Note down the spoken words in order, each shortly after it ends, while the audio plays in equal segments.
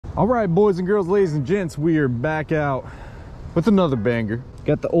All right, boys and girls, ladies and gents, we are back out with another banger.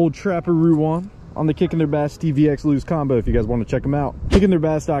 Got the old Trapperoo on the Kicking Their Bass TVX Lose combo if you guys want to check them out.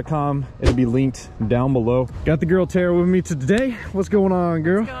 KickingTheirBass.com. It'll be linked down below. Got the girl Tara with me today. What's going on,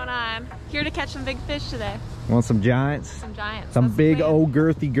 girl? What's going on? Here to catch some big fish today. Want some giants? Some giants. Some big old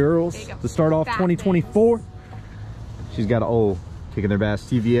girthy girls to start off 2024. Things. She's got an old Kicking Their Bass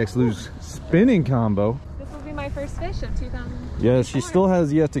TVX Lose spinning combo. This will be my first fish of 2000. Yeah, she still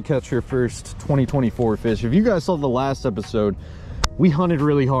has yet to catch her first 2024 fish. If you guys saw the last episode, we hunted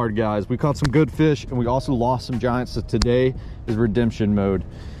really hard, guys. We caught some good fish and we also lost some giants. So today is redemption mode,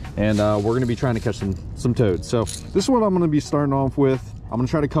 and we're gonna be trying to catch some toads. So this is what I'm gonna be starting off with. I'm gonna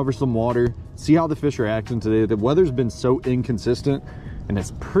try to cover some water, see how the fish are acting today. The weather's been so inconsistent and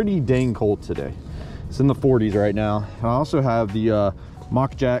it's pretty dang cold today. It's in the 40s right now. And I also have the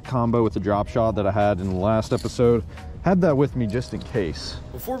Mock Jack combo with the drop shot that I had in the last episode. Had that with me just in case.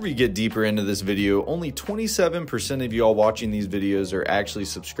 Before we get deeper into this video, only 27% of y'all watching these videos are actually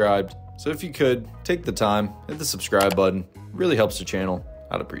subscribed. So if you could, take the time, hit the subscribe button. It really helps the channel.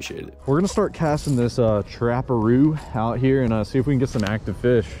 I'd appreciate it. We're gonna start casting this Trapperoo out here and see if we can get some active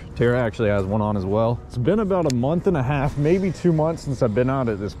fish. Tara actually has one on as well. It's been about a month and a half, maybe 2 months since I've been out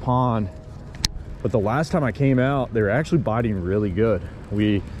at this pond. But the last time I came out, they were actually biting really good.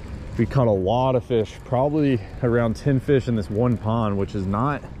 We caught a lot of fish, probably around 10 fish in this one pond, which is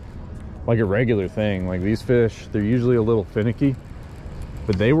not like a regular thing. Like these fish, they're usually a little finicky,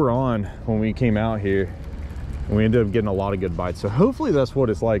 but they were on when we came out here and we ended up getting a lot of good bites. So hopefully that's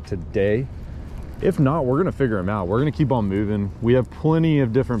what it's like today. If not, we're gonna figure them out. We're gonna keep on moving. We have plenty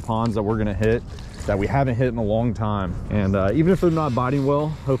of different ponds that we're gonna hit that we haven't hit in a long time. And even if they're not biting well,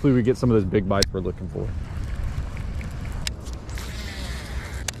 hopefully we get some of those big bites we're looking for.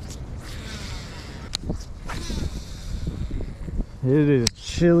 It is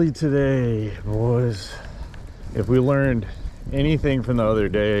chilly today, boys. If we learned anything from the other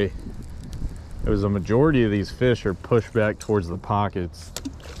day, it was a majority of these fish are pushed back towards the pockets.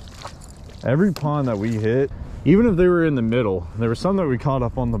 Every pond that we hit, even if they were in the middle, there were some that we caught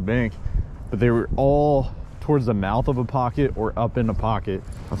up on the bank, but they were all towards the mouth of a pocket or up in a pocket.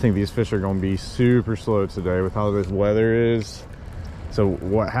 I think these fish are going to be super slow today with how this weather is. So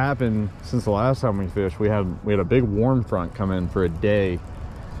what happened since the last time we fished, we had a big warm front come in for a day.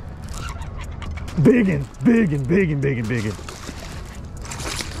 Biggin.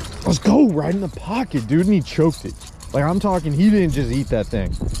 Let's go, right in the pocket, dude, and he choked it. Like, I'm talking, he didn't just eat that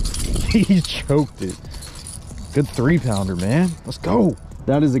thing. He choked it. Good 3-pounder, man. Let's go.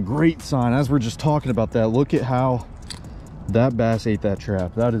 That is a great sign. As we're just talking about that, look at how that bass ate that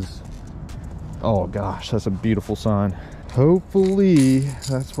trap. That is, oh gosh, that's a beautiful sign. Hopefully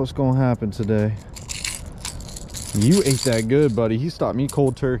that's what's gonna happen today. You ate that good, buddy. He stopped me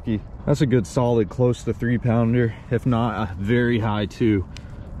cold turkey. That's a good solid close to 3-pounder, if not a very high 2.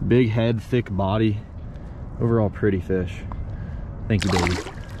 Big head, thick body. Overall pretty fish. Thank you, baby.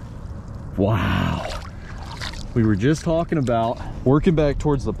 Wow. We were just talking about working back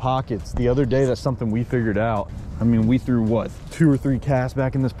towards the pockets. The other day, that's something we figured out. I mean, we threw what, 2 or 3 casts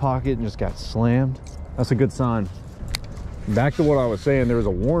back in this pocket and just got slammed. That's a good sign. Back to what I was saying, there was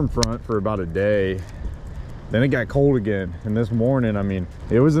a warm front for about a day, then it got cold again, and this morning, I mean,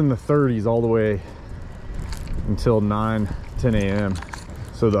 it was in the 30s all the way until 9-10 a.m.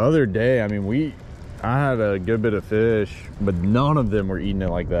 So the other day, I mean, I had a good bit of fish, but none of them were eating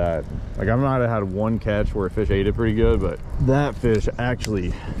it like that. Like, I might have had one catch where a fish ate it pretty good, but that fish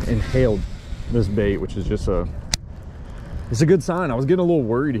actually inhaled this bait, which is just it's a good sign. I was getting a little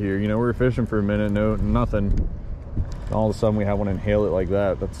worried here, you know, we were fishing for a minute, nothing. All of a sudden we have one inhale it like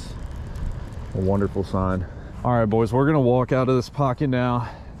that. That's a wonderful sign. All right, boys, we're gonna walk out of this pocket now.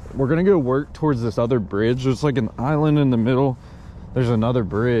 We're gonna go work towards this other bridge. There's like an island in the middle. There's another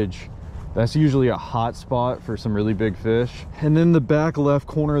bridge. That's usually a hot spot for some really big fish. And then the back left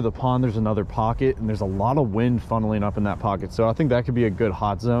corner of the pond, there's another pocket, and there's a lot of wind funneling up in that pocket. So I think that could be a good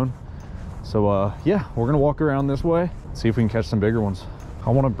hot zone. So yeah, we're gonna walk around this way, see if we can catch some bigger ones.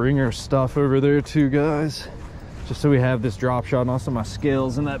 I wanna bring our stuff over there too, guys, just so we have this drop shot and also my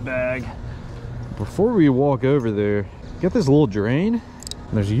scales in that bag. Before we walk over there, get this little drain.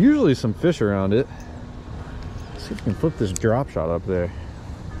 And there's usually some fish around it. Let's see if we can flip this drop shot up there.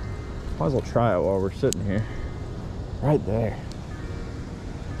 Might as well try it while we're sitting here. Right there.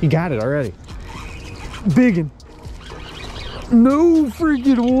 He got it already. Biggin. No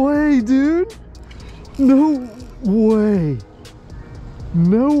freaking way, dude. No way.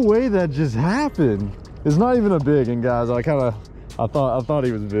 No way that just happened. It's not even a big one, guys. I thought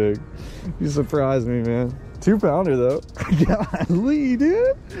he was big. You surprised me, man. 2 pounder though. Golly,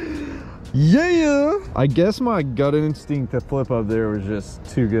 dude. Yeah. I guess my gut instinct to flip up there was just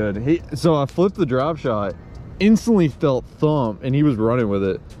too good. So I flipped the drop shot, instantly felt thump, and he was running with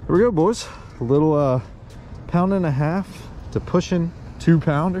it. Here we go, boys. A little 1.5 pounds to pushing 2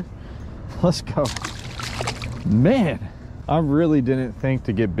 pounder. Let's go. Man, I really didn't think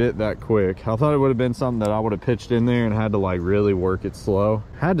to get bit that quick. I thought it would have been something that I would have pitched in there and had to like really work it slow.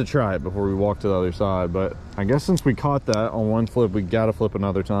 Had to try it before we walked to the other side, but I guess since we caught that on one flip, we gotta flip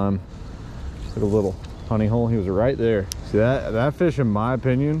another time. Like a little honey hole. He was right there. See, that fish, in my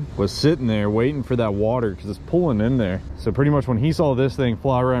opinion, was sitting there waiting for that water because it's pulling in there. So pretty much when he saw this thing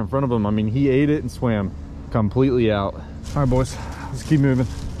fly right in front of him, I mean, he ate it and swam completely out. All right, boys, let's keep moving.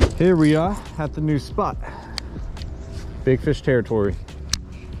 Here we are at the new spot. Big fish territory.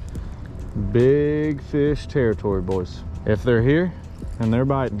 Big fish territory, boys. If they're here and they're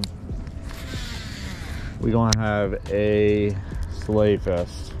biting, we're gonna have a sleigh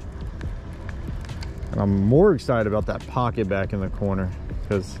fest. And I'm more excited about that pocket back in the corner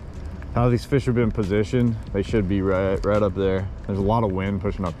because how these fish have been positioned, they should be right up there. There's a lot of wind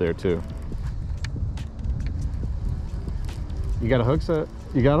pushing up there too. You got a hook set?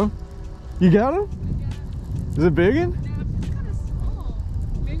 You got him? You got him? Is it big? No, it's kind of small.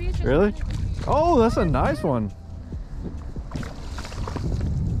 Maybe it's just Really? Oh, that's a nice one.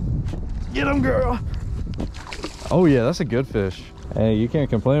 Get him, girl. Oh yeah, that's a good fish. Hey, you can't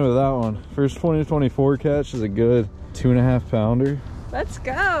complain with that one. First 2024 catch is a good 2.5 pounder. Let's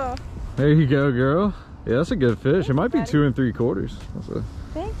go. There you go, girl. Yeah, that's a good fish. It might be 2 3/4. That's a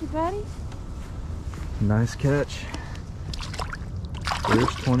Thank you, buddy. nice catch.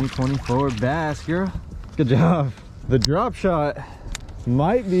 First 2024 bass, girl. Good job. The drop shot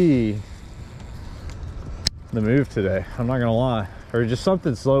might be the move today. I'm not gonna lie. Or just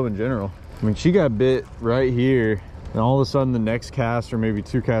something slow in general. I mean, she got bit right here. And all of a sudden the next cast or maybe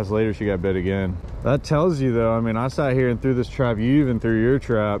 2 casts later, she got bit again. That tells you though, I mean, I sat here and threw this trap, you even threw your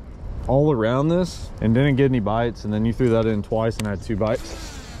trap all around this and didn't get any bites. And then you threw that in twice and had 2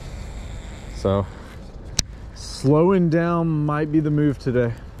 bites. So slowing down might be the move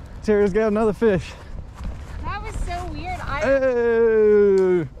today. Tara's got another fish. That was so weird.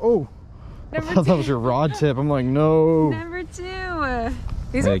 Hey! Oh, I thought that was your rod tip. I'm like, no. Number 2.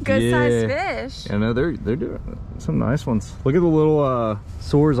 These are Heck good yeah. sized fish. I know they're doing some nice ones. Look at the little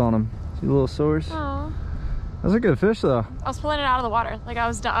sores on them. See the little sores? Aw. That's a good fish though. I was pulling it out of the water. Like I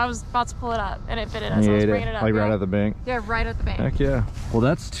was about to pull it up and it bit it as I was bringing it up. Like right at the bank. Yeah, right at the bank. Heck yeah. Well,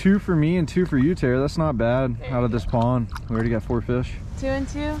 that's 2 for me and 2 for you, Tara. That's not bad out of this pond. We already got 4 fish. 2 and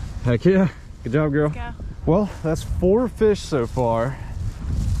 2. Heck yeah. Good job, girl. Let's go. Well, that's 4 fish so far.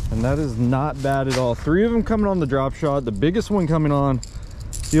 And that is not bad at all. 3 of them coming on the drop shot. The biggest one coming on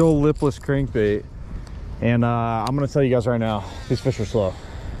the old lipless crankbait. And I'm gonna tell you guys right now, these fish are slow.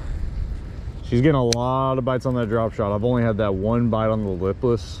 She's getting a lot of bites on that drop shot. I've only had that 1 bite on the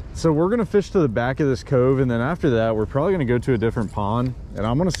lipless. So we're gonna fish to the back of this cove, and then after that, we're probably gonna go to a different pond. And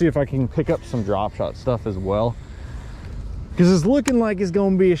I'm gonna see if I can pick up some drop shot stuff as well. Because it's looking like it's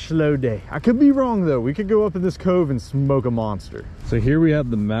gonna be a slow day. I could be wrong though. We could go up in this cove and smoke a monster. So here we have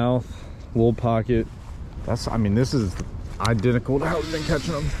the mouth, little pocket. That's, I mean, this is identical to how we've been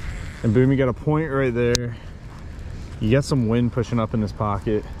catching them. And boom, you got a point right there. You got some wind pushing up in this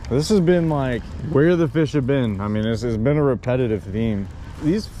pocket. This has been like where the fish have been. I mean, it's been a repetitive theme.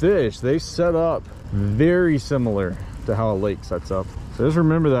 These fish, they set up very similar to how a lake sets up. So just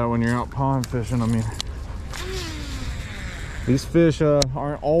remember that when you're out pond fishing. I mean, these fish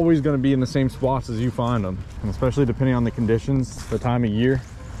aren't always going to be in the same spots as you find them. And especially depending on the conditions, the time of year,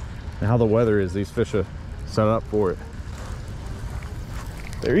 and how the weather is, these fish are set up for it.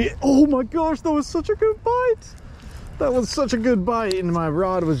 There he is. Oh my gosh, that was such a good bite. That was such a good bite, and my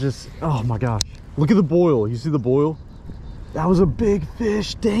rod was just, oh my gosh. Look at the boil. You see the boil? That was a big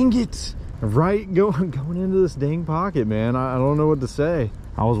fish, dang it. Right, going into this dang pocket, man. I don't know what to say.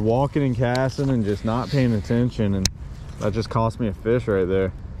 I was walking and casting and just not paying attention, and that just cost me a fish right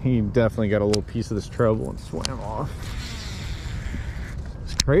there. He definitely got a little piece of this treble and swam off.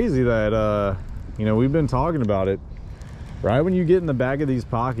 It's crazy that, you know, we've been talking about it. Right when you get in the back of these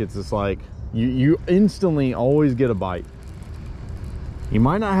pockets, it's like you instantly always get a bite. You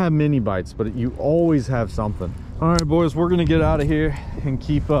might not have many bites, but you always have something. All right, boys, we're gonna get out of here and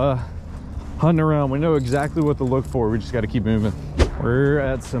keep hunting around. We know exactly what to look for. We just got to keep moving. We're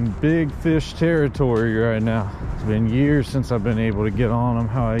at some big fish territory right now. It's been years since I've been able to get on them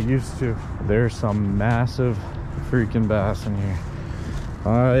how I used to. There's some massive freaking bass in here.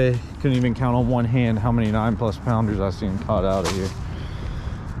 I couldn't even count on one hand how many 9+ pounders I've seen caught out of here.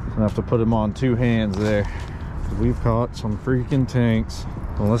 I'm gonna have to put them on 2 hands there. We've caught some freaking tanks.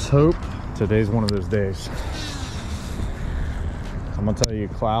 Well, let's hope today's one of those days. I'm gonna tell you,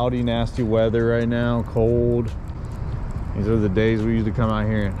 cloudy, nasty weather right now, cold. These are the days we usually come out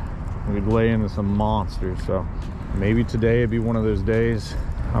here and we'd lay into some monsters. So maybe today would be one of those days.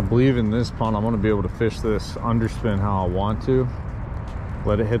 I believe in this pond, I'm gonna be able to fish this underspin how I want to.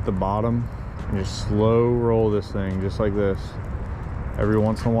 Let it hit the bottom and just slow roll this thing, just like this. Every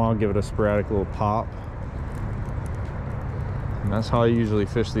once in a while, give it a sporadic little pop. And that's how I usually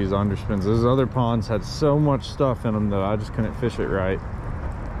fish these underspins. Those other ponds had so much stuff in them that I just couldn't fish it right.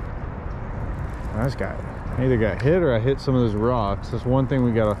 I either got hit or I hit some of those rocks. That's one thing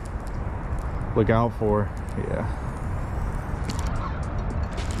we gotta look out for. Yeah.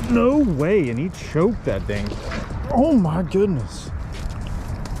 No way, and he choked that thing. Oh my goodness.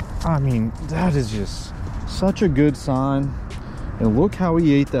 I mean, that is just such a good sign. And look how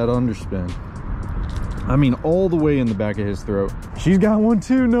he ate that underspin. I mean, all the way in the back of his throat. She's got one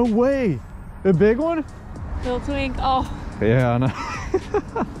too, no way. A big one? Little twink, oh. Yeah, I know.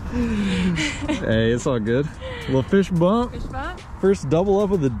 Hey, it's all good. A little fish bump. Fish bump. First double up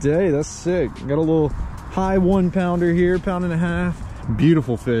of the day, that's sick. Got a little high 1 pounder here, 1.5 pounds.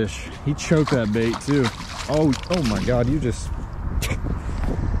 Beautiful fish. He choked that bait too. Oh my God, you just...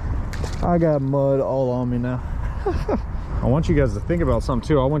 I got mud all on me now. I want you guys to think about something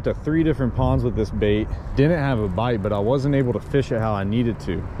too. I went to 3 different ponds with this bait. Didn't have a bite, but I wasn't able to fish it how I needed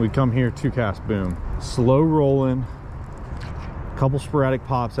to. We'd come here, 2 casts, boom. Slow rolling, a couple sporadic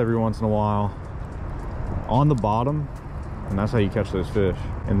pops every once in a while on the bottom, and that's how you catch those fish.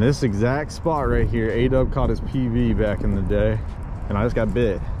 And this exact spot right here, A-Dub caught his PV back in the day, and I just got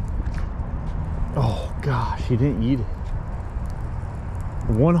bit. Oh gosh, he didn't eat it.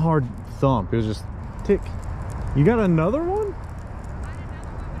 One hard thump, it was just tick. You got another one?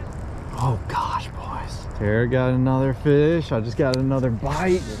 Oh gosh, boys. Tara got another fish. I just got another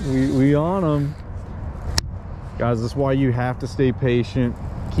bite. We on them. Guys, that's why you have to stay patient.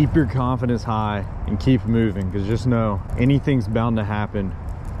 Keep your confidence high and keep moving, because just know anything's bound to happen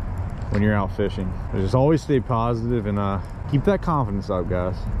when you're out fishing. Just always stay positive and keep that confidence up,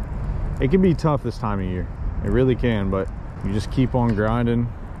 guys. It can be tough this time of year. It really can, but you just keep on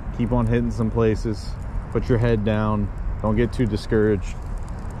grinding, keep on hitting some places. Put your head down, don't get too discouraged,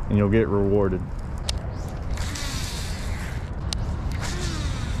 and you'll get rewarded.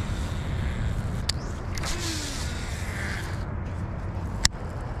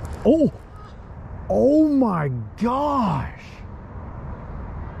 Oh my gosh.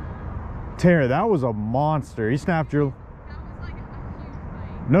 Tara, that was a monster. He snapped your... That was like a huge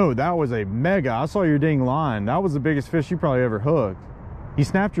bite. No, that was a mega. I saw your dang line. That was the biggest fish you probably ever hooked. He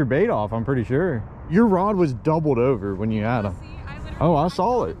snapped your bait off, I'm pretty sure. Your rod was doubled over when you had him. See, I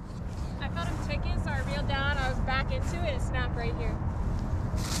saw it. I felt him ticking, so I reeled down. I was back into it and snapped right here.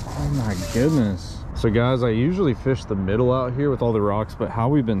 Oh my goodness. So guys, I usually fish the middle out here with all the rocks, but how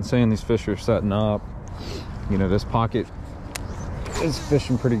we've been saying these fish are setting up, you know, this pocket is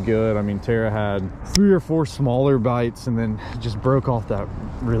fishing pretty good. I mean, Tara had 3 or 4 smaller bites and then just broke off that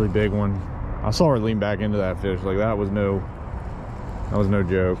really big one. I saw her lean back into that fish. Like that was no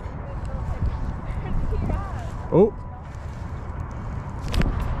joke. Oh,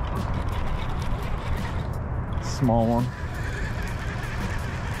 small one.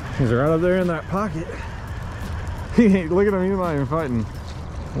 He's right up there in that pocket. Look at him, he's not even fighting.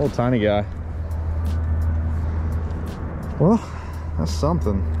 Little tiny guy. Well, that's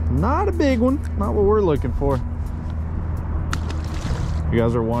something. Not a big one, not what we're looking for. You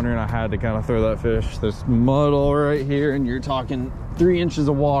guys are wondering, I had to kind of throw that fish. There's mud all right here, and you're talking 3 inches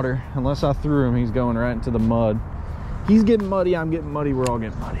of water. Unless I threw him, he's going right into the mud. He's getting muddy, I'm getting muddy, we're all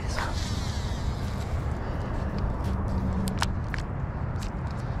getting muddy.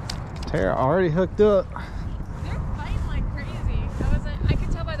 Tara already hooked up. They're fighting like crazy. I could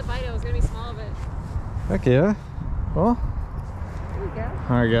tell by the bite it was gonna be small, but... Heck yeah. Well, there we go.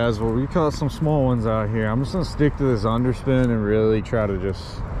 All right guys, well, we caught some small ones out here. I'm just gonna stick to this underspin and really try to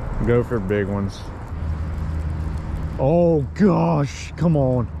just go for big ones. Oh gosh, come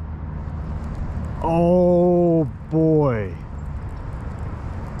on. Oh boy.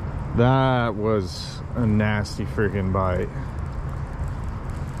 That was a nasty freaking bite.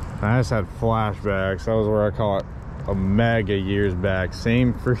 I just had flashbacks. That was where I caught a mega years back.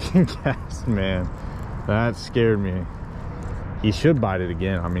 Same freaking cast, man. That scared me. He should bite it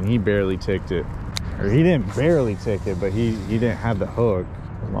again. I mean, he barely ticked it. Or he didn't barely tick it, but he didn't have the hook.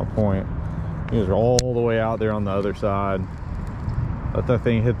 That's my point. He was all the way out there on the other side. Let that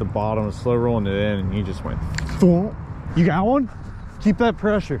thing hit the bottom, was slow rolling it in, and he just went thump. You got one? Keep that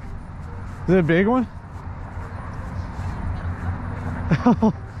pressure. Is it a big one?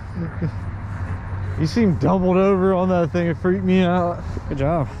 You seem doubled over on that thing. It freaked me out. Good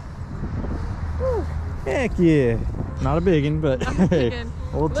job. Woo. Heck yeah. Not a big one, but hey,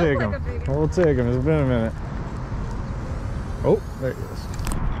 we'll take him. We'll take him. It's been a minute. Oh, there he is.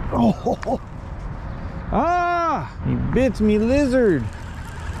 Oh, ah, he bit me, lizard.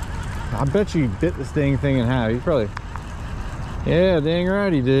 I bet you bit this thing in half. He probably, yeah, dang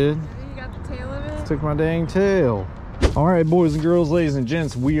right he did. You got the tail of it? Took my dang tail. All right, boys and girls, ladies and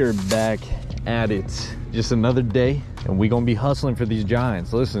gents, we are back at it. Just another day, and we gonna be hustling for these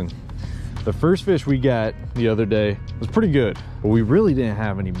giants. Listen, the first fish we got the other day was pretty good, but we really didn't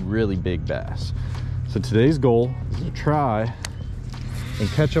have any really big bass. So today's goal is to try and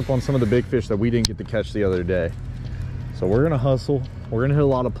catch up on some of the big fish that we didn't get to catch the other day. So we're gonna hustle. We're gonna hit a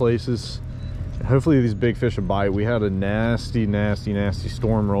lot of places. And hopefully these big fish will bite. We had a nasty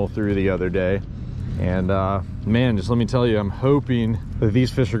storm roll through the other day. And man, just let me tell you, I'm hoping that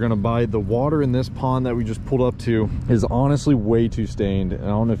these fish are gonna bite. The water in this pond that we just pulled up to is honestly way too stained. And I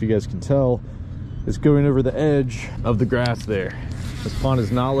don't know if you guys can tell, it's going over the edge of the grass there. This pond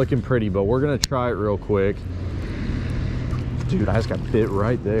is not looking pretty, but we're gonna try it real quick. Dude, I just got bit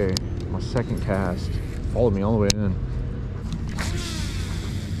right there. My second cast. Followed me all the way in.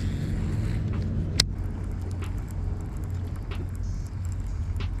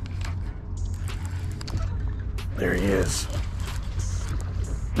 There he is.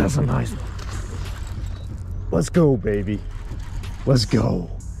 That's a nice one. Let's go, baby. Let's go.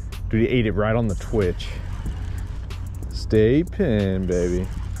 Dude, he ate it right on the twitch. Stay pinned, baby.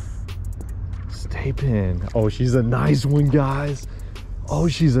 Stay pinned. Oh, she's a nice one, guys. Oh,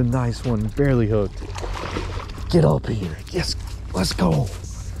 she's a nice one. Barely hooked. Get up here. Yes, let's go.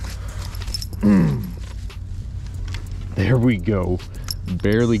 There we go.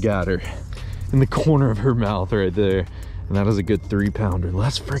 Barely got her in the corner of her mouth right there. And that is a good 3-pounder.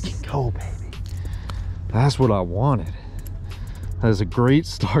 Let's freaking go, baby. That's what I wanted. That is a great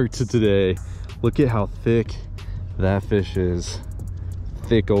start to today. Look at how thick that fish is.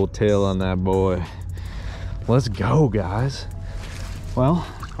 Thick old tail on that boy. Let's go, guys. Well,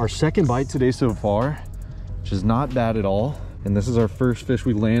 our second bite today so far, which is not bad at all. And this is our first fish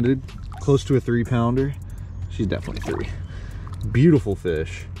we landed, close to a 3-pounder. She's definitely 3. Beautiful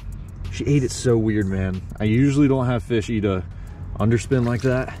fish. She ate it so weird, man. I usually don't have fish eat a underspin like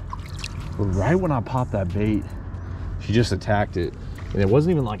that, but right when I popped that bait, she just attacked it. And it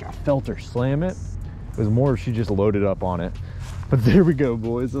wasn't even like I felt her slam it. It was more she just loaded up on it. But there we go,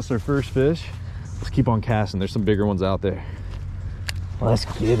 boys. This is our first fish. Let's keep on casting. There's some bigger ones out there. Let's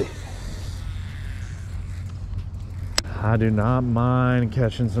get it. I do not mind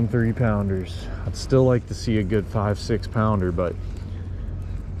catching some 3-pounders. I'd still like to see a good 5-6-pounder, but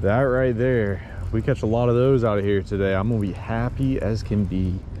that right there, if we catch a lot of those out of here today, I'm gonna be happy as can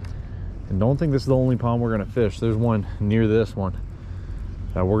be. And don't think this is the only pond we're gonna fish. There's one near this one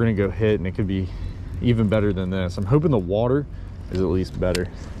that we're gonna go hit, and it could be even better than this. I'm hoping the water is at least better.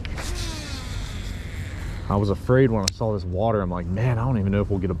 I was afraid when I saw this water. I'm like, man, I don't even know if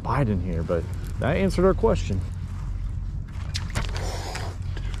we'll get a bite in here, but that answered our question. Dude,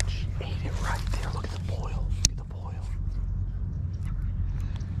 she ate it right there. Look at the boil. Look at the boil.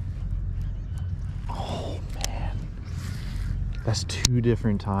 Oh, man. That's 2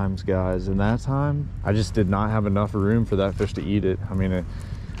 different times, guys. And that time, I just did not have enough room for that fish to eat it. I mean,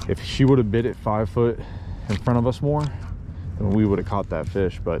 if she would have bit it 5 foot in front of us more, then we would have caught that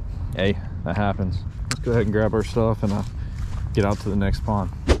fish. But hey, that happens. Let's go ahead and grab our stuff and get out to the next pond.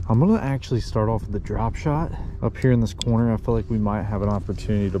 I'm gonna actually start off with the drop shot up here in this corner. I feel like we might have an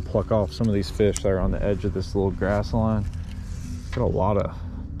opportunity to pluck off some of these fish that are on the edge of this little grass line. Got a lot of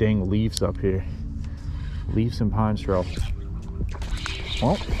dang leaves up here. Leaves and pine straw.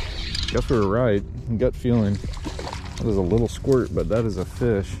 Well, guess we were right. Gut feeling. That is a little squirt, but that is a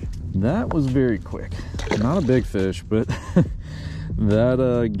fish. That was very quick. Not a big fish, but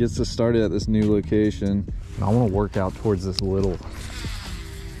that gets us started at this new location. And I want to work out towards this little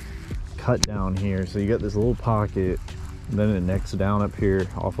cut down here. So you got this little pocket, and then it necks down up here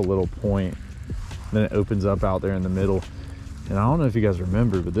off a little point. Then it opens up out there in the middle. And I don't know if you guys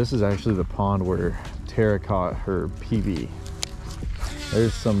remember, but this is actually the pond where Tara caught her PB.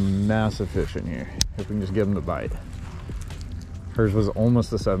 There's some massive fish in here. If we can just get them to bite. Hers was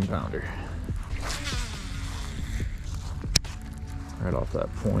almost a 7-pounder. Right off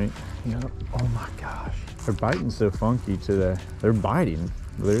that point. Yep. Oh my gosh. They're biting so funky today. They're biting.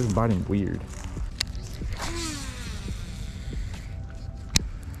 They're just biting weird.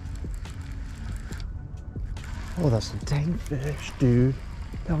 Oh, that's a dang fish, dude.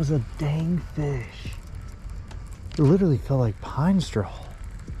 That was a dang fish. It literally felt like pine straw.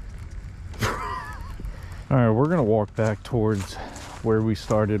 All right, we're gonna walk back towards where we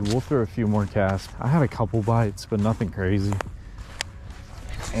started. We'll throw a few more casts. I had a couple bites, but nothing crazy.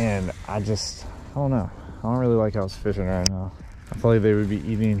 And I don't know. I don't really like how it's fishing right now. I feel like they would be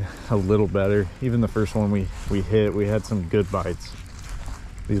eating a little better. Even the first one we hit, we had some good bites.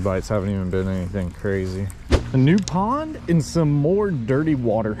 These bites haven't even been anything crazy. A new pond and some more dirty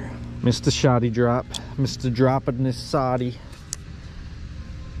water. Mr. Shoddy Drop. Mr. Dropping Soddy.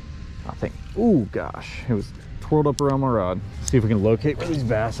 I think, oh gosh, it was twirled up around my rod. See if we can locate where these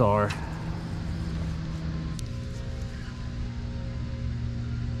bass are.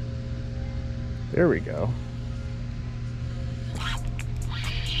 There we go.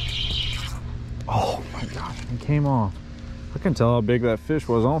 Oh my gosh, he came off. I can tell how big that fish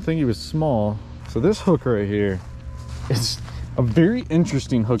was. I don't think he was small. So this hook right here, it's a very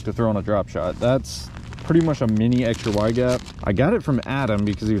interesting hook to throw on a drop shot. That's pretty much a mini extra wide gap. I got it from Adam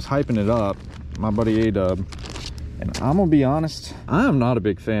because he was hyping it up, my buddy A-Dub. And I'm gonna be honest, I am not a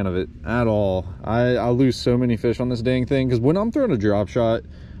big fan of it at all. I lose so many fish on this dang thing because when I'm throwing a drop shot,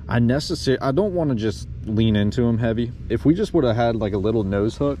 I don't want to just lean into him heavy. If we just would have had like a little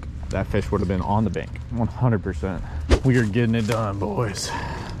nose hook, that fish would have been on the bank, 100%. We are getting it done, boys.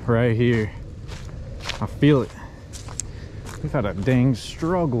 Right here. I feel it. We've had a dang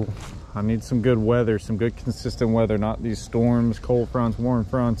struggle. I need some good weather, some good consistent weather, not these storms, cold fronts, warm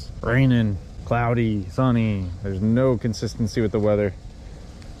fronts, raining, cloudy, sunny. There's no consistency with the weather.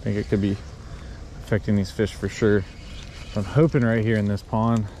 I think it could be affecting these fish for sure. I'm hoping right here in this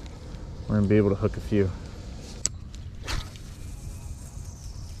pond, we're gonna be able to hook a few.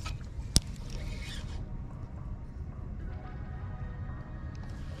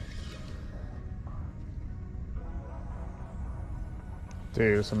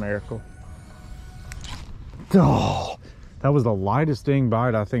 Dude, it's a miracle. Oh, that was the lightest dang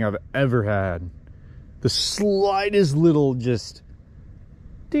bite I think I've ever had. The slightest little just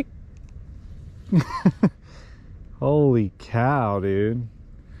dick. Holy cow, dude.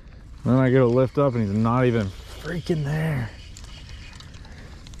 Then I go to lift up and he's not even freaking there.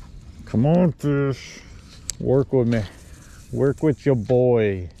 Come on, fish. Work with me. Work with your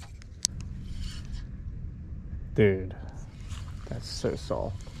boy. Dude, that's so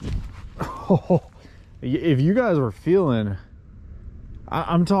soft. Oh, if you guys were feeling,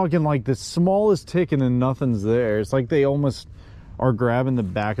 I'm talking like the smallest tick and then nothing's there. It's like they almost are grabbing the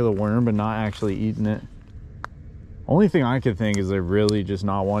back of the worm but not actually eating it. Only thing I could think is they're really just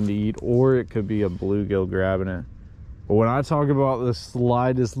not wanting to eat, or it could be a bluegill grabbing it. But when I talk about the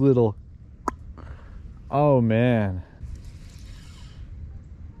slightest little, oh man.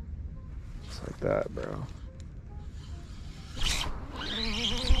 Just like that, bro.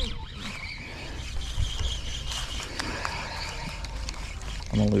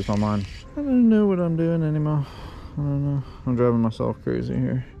 I'm gonna lose my mind. I don't know what I'm doing anymore. I don't know. I'm driving myself crazy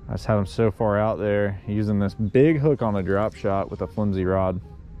here. I just had him so far out there using this big hook on a drop shot with a flimsy rod.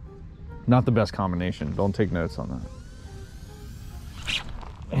 Not the best combination. Don't take notes on that.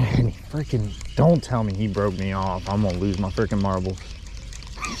 And he freaking, don't tell me he broke me off. I'm gonna lose my freaking marbles.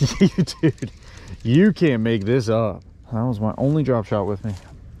 Dude, you can't make this up. That was my only drop shot with me.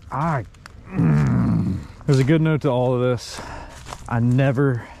 There's a good note to all of this. I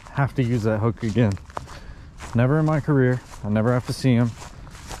never have to use that hook again. Never in my career. I never have to see him.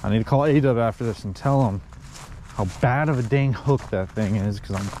 I need to call A-Dub after this and tell him how bad of a dang hook that thing is,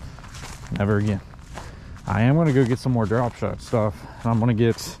 because I'm never again. I am going to go get some more drop shot stuff, and I'm going to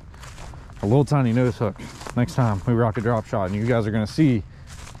get a little tiny nose hook next time we rock a drop shot, and you guys are going to see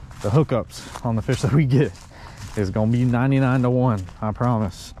the hookups on the fish that we get. It's going to be 99 to 1, I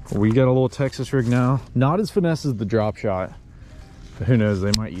promise. We got a little Texas rig now. Not as finesse as the drop shot, but who knows,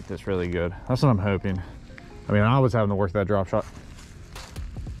 they might eat this really good. That's what I'm hoping. I mean, I was having to work that drop shot.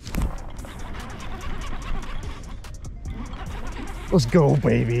 Let's go,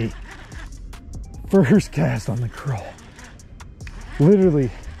 baby. First cast on the crawl. Literally,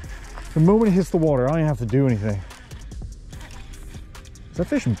 the moment it hits the water, I don't even have to do anything. Is that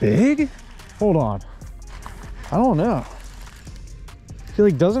fish big? Hold on. I don't know. He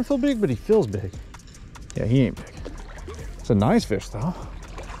like doesn't feel big, but he feels big. Yeah, he ain't big. It's a nice fish though.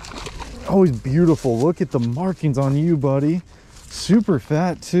 Oh, he's beautiful. Look at the markings on you, buddy. Super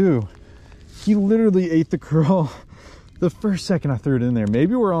fat too. He literally ate the crawl the first second I threw it in there.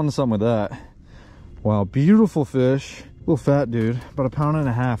 Maybe we're on to something with that. Wow, beautiful fish. Little fat dude, about 1.5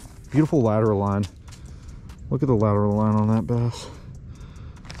 pounds. Beautiful lateral line. Look at the lateral line on that bass.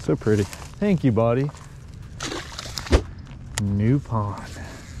 So pretty. Thank you, buddy. New pond.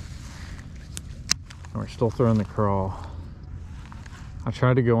 And we're still throwing the crawl. I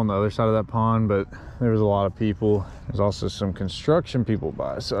tried to go on the other side of that pond, but there was a lot of people. There's also some construction people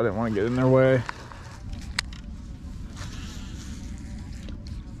by, so I didn't want to get in their way.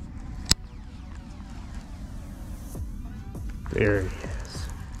 There he is.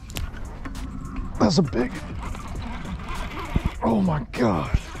 That's a big, oh my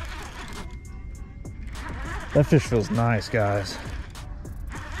God. That fish feels nice, guys.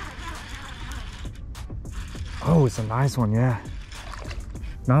 Oh, it's a nice one, yeah.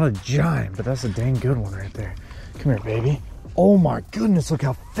 Not a giant, but that's a dang good one right there. Come here, baby. Oh my goodness, look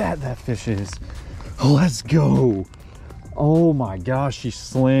how fat that fish is. Let's go. Oh my gosh, she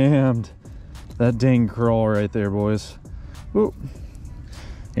slammed that dang crawl right there, boys. Whoop.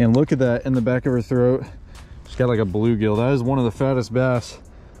 And look at that in the back of her throat. She's got like a bluegill. That is one of the fattest bass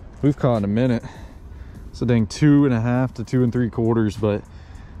we've caught in a minute. It's a dang 2.5 to 2 3/4, but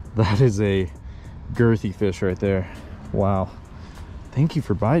that is a girthy fish right there. Wow. Thank you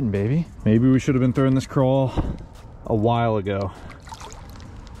for biting, baby. Maybe we should have been throwing this crawl a while ago.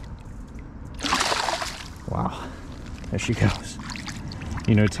 Wow. There she goes.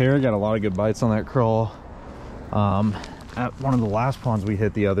 You know, Tara got a lot of good bites on that crawl at one of the last ponds we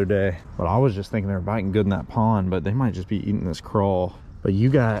hit the other day. But I was just thinking they were biting good in that pond, but they might just be eating this crawl. But you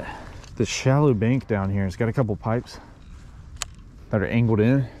got this shallow bank down here. It's got a couple pipes that are angled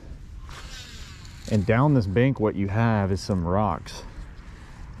in. And down this bank, what you have is some rocks.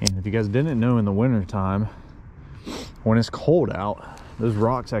 And if you guys didn't know, in the winter time, when it's cold out, those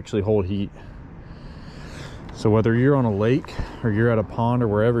rocks actually hold heat. So whether you're on a lake or you're at a pond or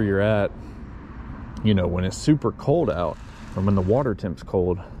wherever you're at, you know, when it's super cold out or when the water temp's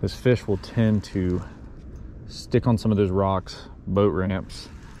cold, this fish will tend to stick on some of those rocks, boat ramps,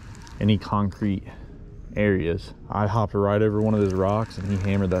 any concrete areas. I hopped right over one of those rocks and he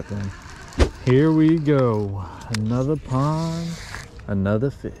hammered that thing. Here we go. Another pond, another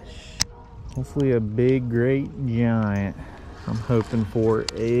fish. Hopefully a big, great giant. I'm hoping for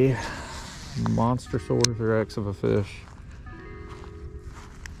a Monstersaurus Rex of a fish.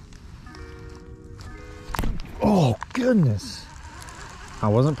 Oh goodness. I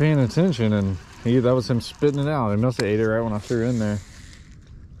wasn't paying attention and that was him spitting it out. He must have ate it right when I threw it in there.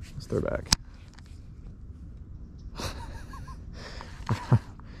 Let's throw back.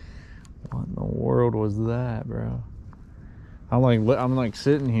 What in the world was that, bro? I'm like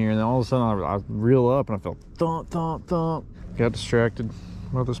sitting here and then all of a sudden I reel up and I felt thump, thump, thump. Got distracted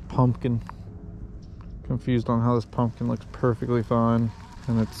by this pumpkin. Confused on how this pumpkin looks perfectly fine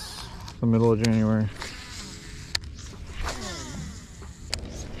and it's the middle of January.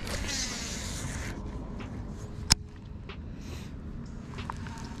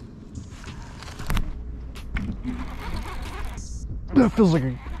 That feels like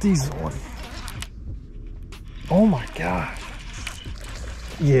a decent one. Oh my gosh.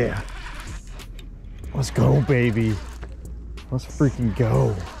 Yeah. Let's go, baby. Let's freaking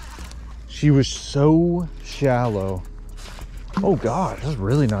go. She was so shallow. Oh God, this is a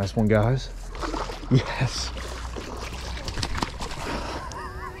really nice one, guys. Yes.